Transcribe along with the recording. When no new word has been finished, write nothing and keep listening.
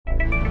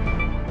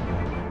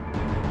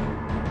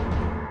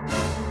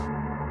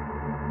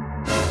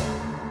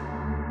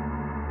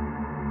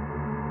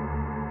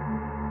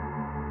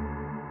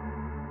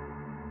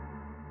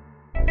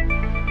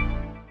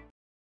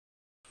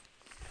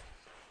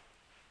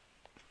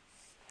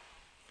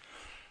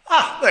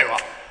There you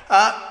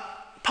are.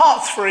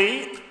 Part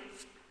 3,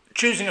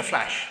 choosing a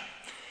flash.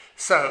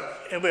 So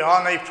here we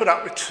are, now you've put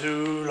up with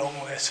 2 long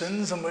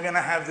lessons, and we're going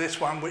to have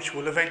this one which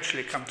will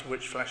eventually come to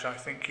which flash I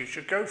think you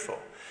should go for.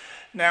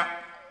 Now,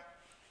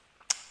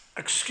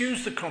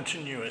 excuse the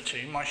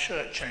continuity, my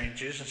shirt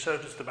changes and so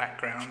does the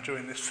background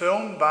during this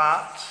film,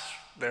 but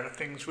there are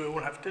things we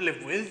all have to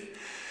live with.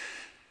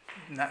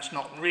 And that's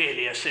not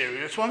really a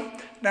serious one.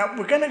 Now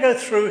we're going to go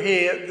through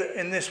here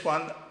in this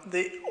one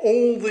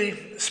all the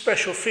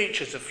special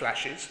features of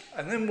flashes,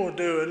 and then we'll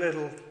do a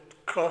little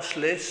cost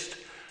list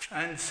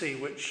and see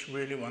which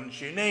really ones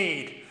you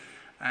need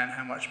and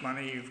how much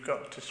money you've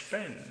got to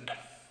spend.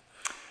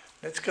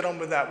 Let's get on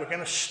with that. We're going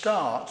to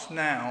start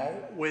now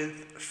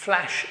with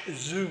flash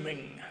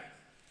zooming.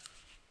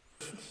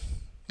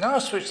 Now I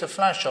switch the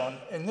flash on.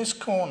 In this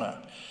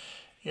corner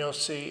you'll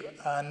see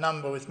a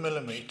number with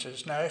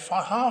millimeters. Now if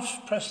I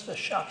half press the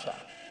shutter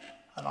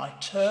and I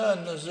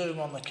turn the zoom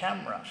on the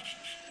camera,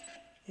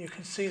 you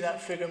can see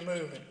that figure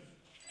moving.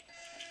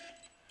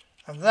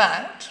 And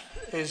that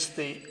is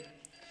the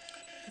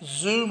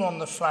zoom on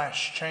the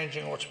flash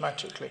changing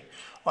automatically.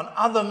 On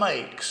other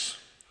makes,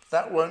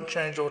 that won't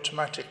change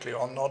automatically,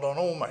 or not on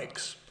all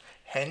makes.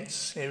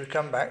 Hence, here we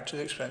come back to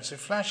the expensive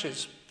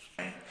flashes.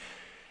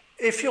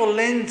 If your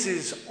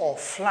lenses or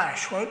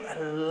flash won't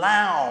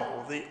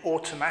allow the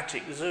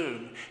automatic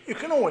zoom, you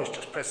can always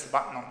just press the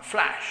button on the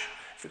flash.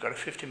 If you've got a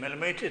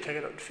 50mm, take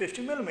it up to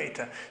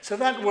 50mm. So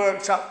that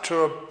works up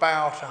to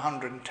about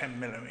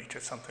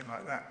 110mm, something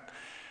like that.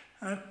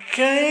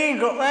 Okay,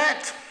 got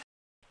that?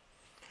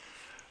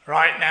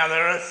 Right, now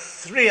there are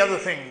 3 other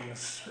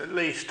things, at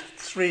least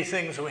 3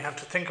 things that we have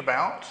to think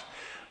about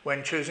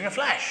when choosing a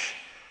flash.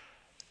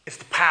 It's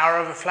the power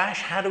of a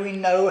flash. How do we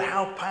know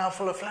how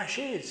powerful a flash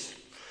is?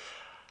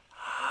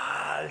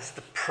 It's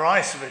the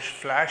price of a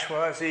flash.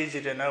 Well, it's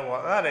easy to know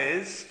what that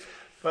is.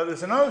 But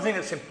there's another thing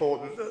that's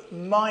important that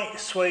might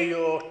sway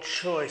your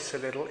choice a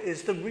little,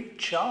 is the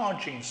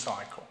recharging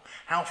cycle.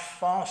 How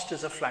fast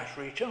does a flash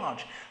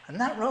recharge?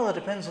 And that rather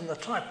depends on the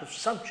type of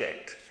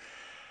subject.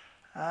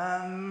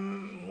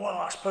 Well,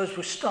 I suppose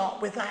we'll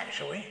start with that,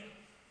 shall we?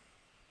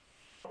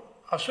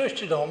 I've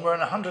switched it on. We're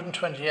on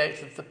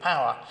 128th of the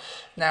power.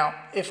 Now,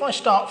 if I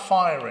start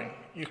firing,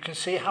 you can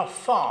see how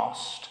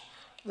fast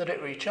that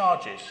it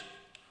recharges.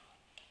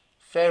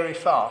 Very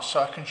fast, so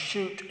I can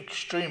shoot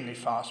extremely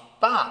fast.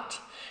 But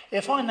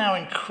if I now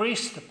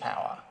increase the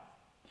power,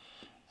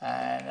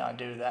 and I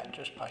do that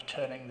just by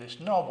turning this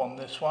knob on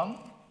this one,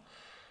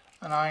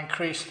 and I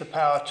increase the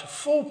power to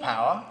full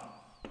power,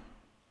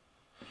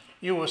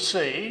 you will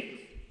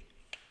see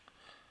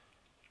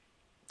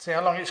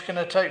how long it's going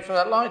to take for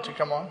that light to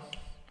come on.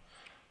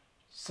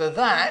 So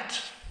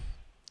that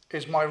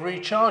is my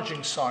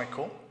recharging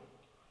cycle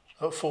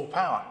at full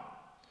power.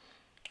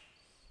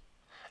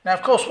 Now,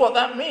 of course, what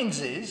that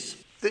means is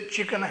that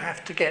you're going to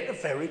have to get a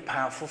very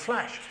powerful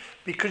flash,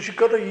 because you've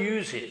got to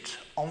use it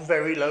on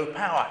very low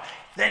power.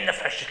 Then the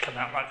flashes come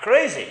out like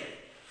crazy.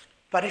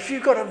 But if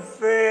you've got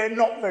a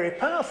not very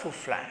powerful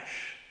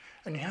flash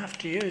and you have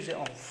to use it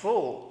on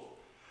full,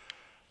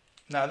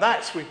 now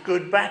that's with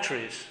good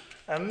batteries.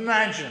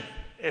 Imagine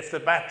if the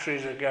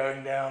batteries are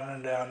going down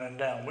and down and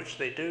down, which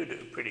they do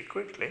pretty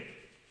quickly.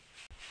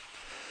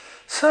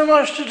 So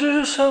much to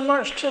do, so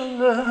much to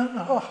learn.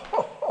 Oh,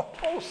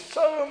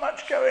 so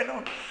much going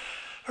on.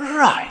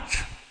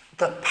 Right,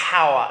 the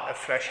power of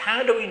flash.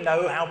 How do we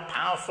know how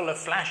powerful a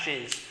flash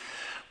is?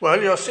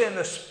 Well, you'll see in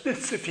the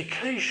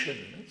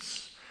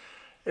specifications,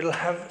 it'll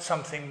have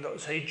something that will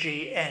say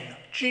GN.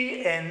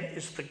 GN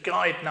is the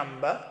guide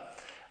number,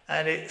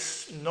 and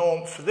its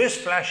norm for this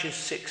flash is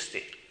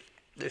 60.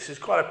 This is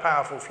quite a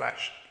powerful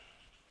flash.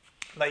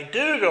 They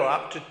do go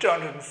up to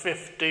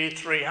 250,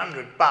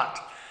 300, but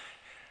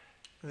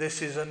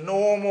this is a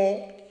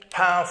normal,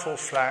 powerful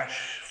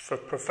flash for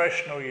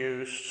professional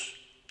use.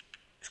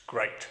 It's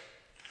great.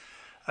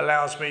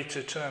 Allows me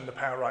to turn the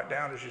power right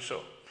down, as you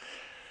saw.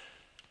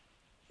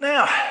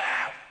 Now,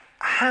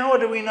 how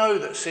do we know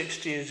that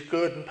 60 is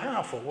good and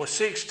powerful? Well,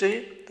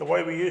 60, the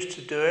way we used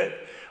to do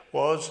it,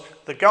 was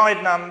the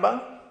guide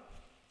number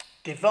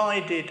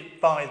divided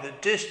by the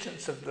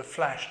distance of the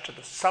flash to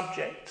the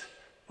subject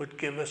would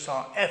give us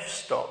our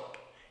f-stop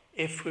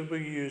if we were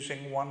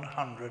using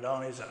 100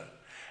 ISO.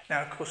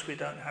 Now, of course, we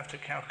don't have to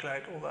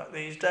calculate all that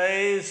these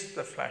days.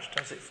 The flash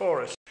does it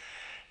for us.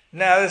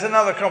 Now, there's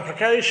another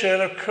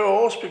complication, of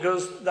course,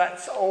 because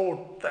that's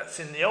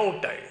in the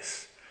old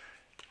days.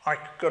 I've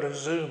got a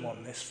zoom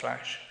on this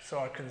flash, so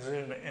I can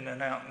zoom it in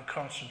and out and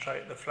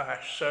concentrate the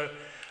flash. So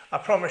I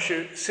promise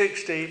you,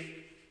 60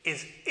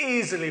 is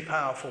easily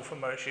powerful for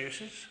most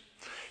uses.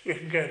 You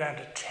can go down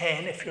to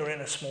 10 if you're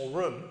in a small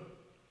room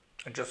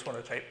and just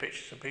want to take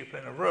pictures of people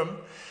in a room.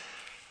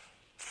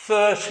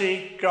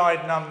 30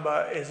 guide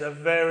number is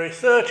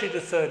 30 to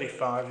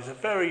 35 is a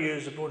very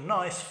usable,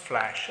 nice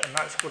flash, and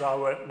that's what I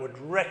would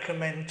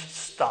recommend to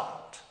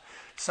start.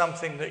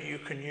 Something that you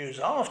can use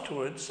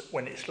afterwards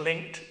when it's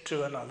linked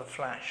to another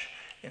flash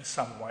in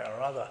some way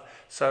or other.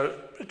 So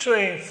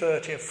between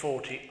 30 and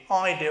 40,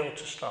 ideal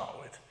to start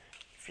with.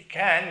 If you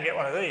can, get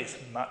one of these,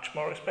 much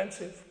more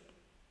expensive.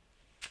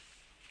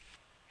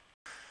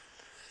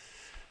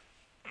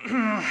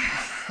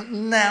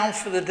 Now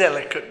for the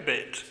delicate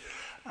bit.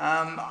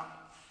 I'm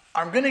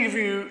going to give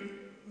you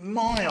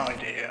my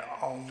idea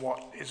on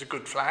what is a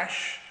good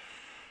flash.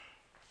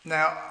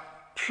 Now,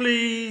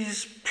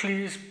 please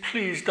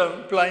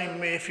don't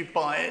blame me if you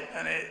buy it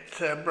and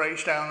it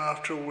breaks down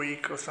after a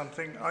week or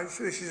something.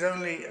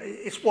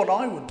 It's what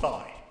I would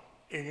buy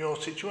in your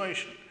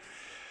situation.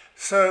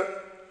 So,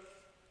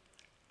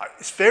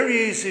 it's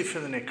very easy for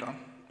the Nikon,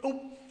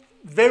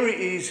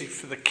 very easy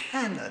for the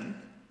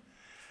Canon,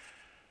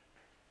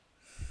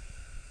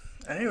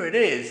 and here it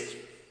is.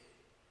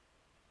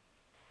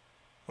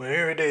 Well,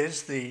 here it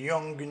is, the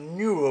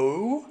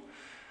Yongnuo.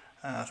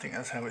 I think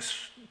that's how it's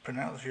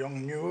pronounced,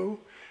 Yongnuo.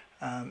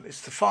 It's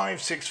the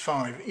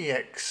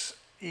 565EX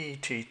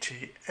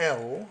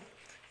ettl.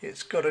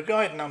 It's got a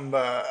guide number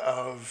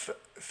of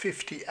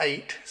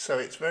 58, so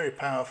it's very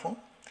powerful.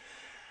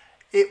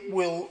 It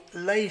will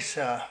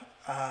later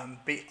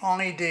be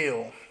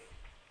ideal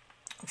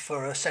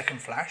for a second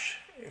flash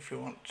if you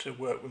want to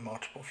work with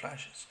multiple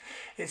flashes.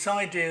 It's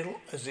ideal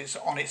as it's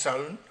on its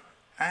own,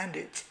 and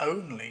it's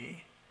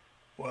only,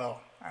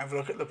 well, have a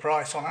look at the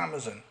price on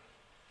Amazon.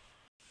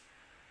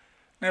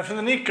 Now for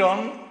the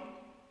Nikon,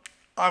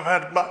 I've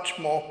had much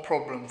more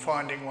problem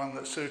finding one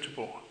that's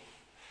suitable.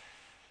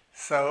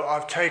 So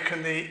I've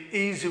taken the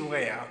easy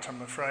way out,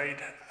 I'm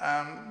afraid.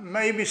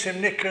 Maybe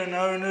some Nikon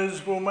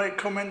owners will make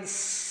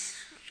comments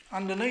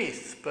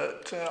underneath,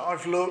 but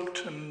I've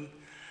looked and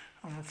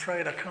I'm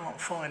afraid I can't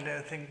find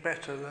anything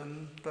better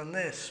than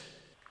this.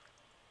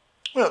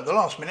 Well, at the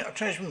last minute I've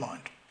changed my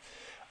mind.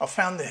 I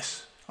found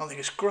this. I think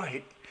it's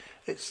great.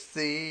 It's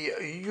the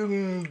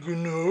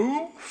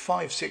Yongnuo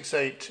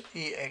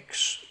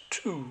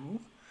 568EX2,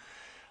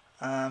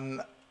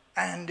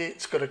 and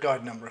it's got a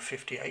guide number of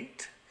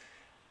 58,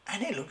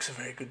 and it looks a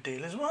very good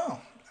deal as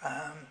well.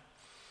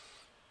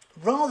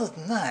 Rather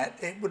than that,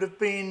 it would have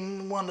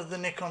been one of the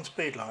Nikon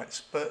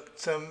speedlights, but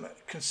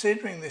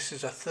considering this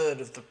is a third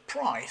of the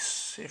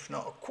price, if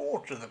not a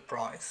quarter of the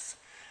price,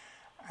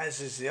 as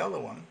is the other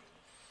one,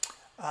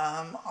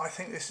 I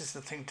think this is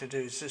the thing to do,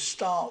 is to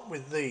start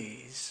with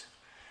these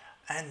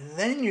and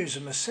then use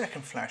them as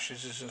second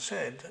flashes, as I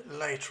said,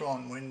 later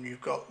on when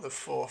you've got the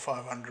 £400 or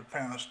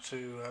 £500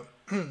 to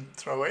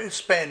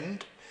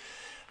spend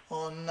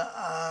on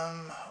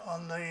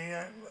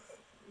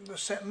the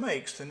set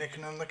makes, the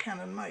Nikon and the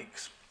Canon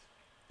makes.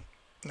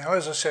 Now,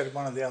 as I said in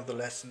one of the other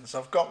lessons,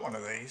 I've got one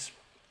of these,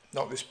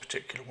 not this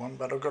particular one,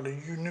 but I've got a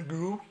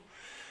Yongnuo,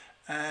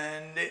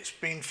 and it's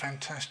been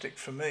fantastic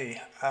for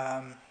me.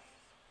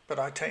 But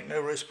I take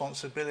no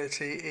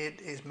responsibility. It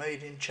is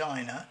made in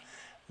China.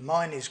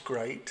 Mine is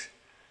great.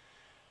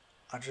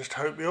 I just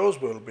hope yours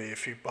will be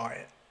if you buy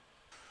it.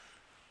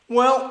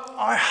 Well,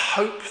 I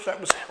hope that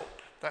was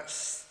help.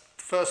 That's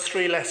the first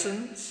 3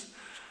 lessons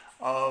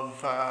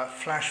of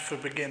Flash for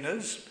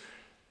Beginners.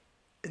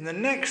 In the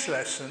next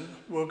lesson,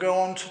 we'll go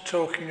on to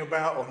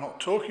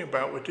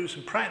we'll do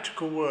some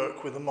practical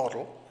work with a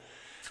model,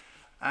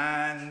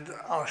 and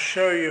I'll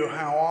show you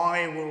how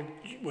I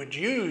would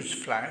use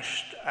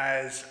flash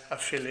as a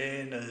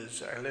fill-in,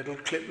 as a little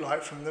clip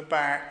light from the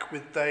back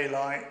with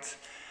daylight,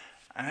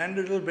 and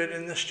a little bit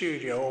in the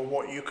studio, or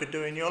what you could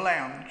do in your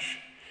lounge.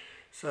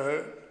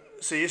 So,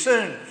 see you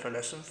soon for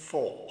lesson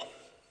 4.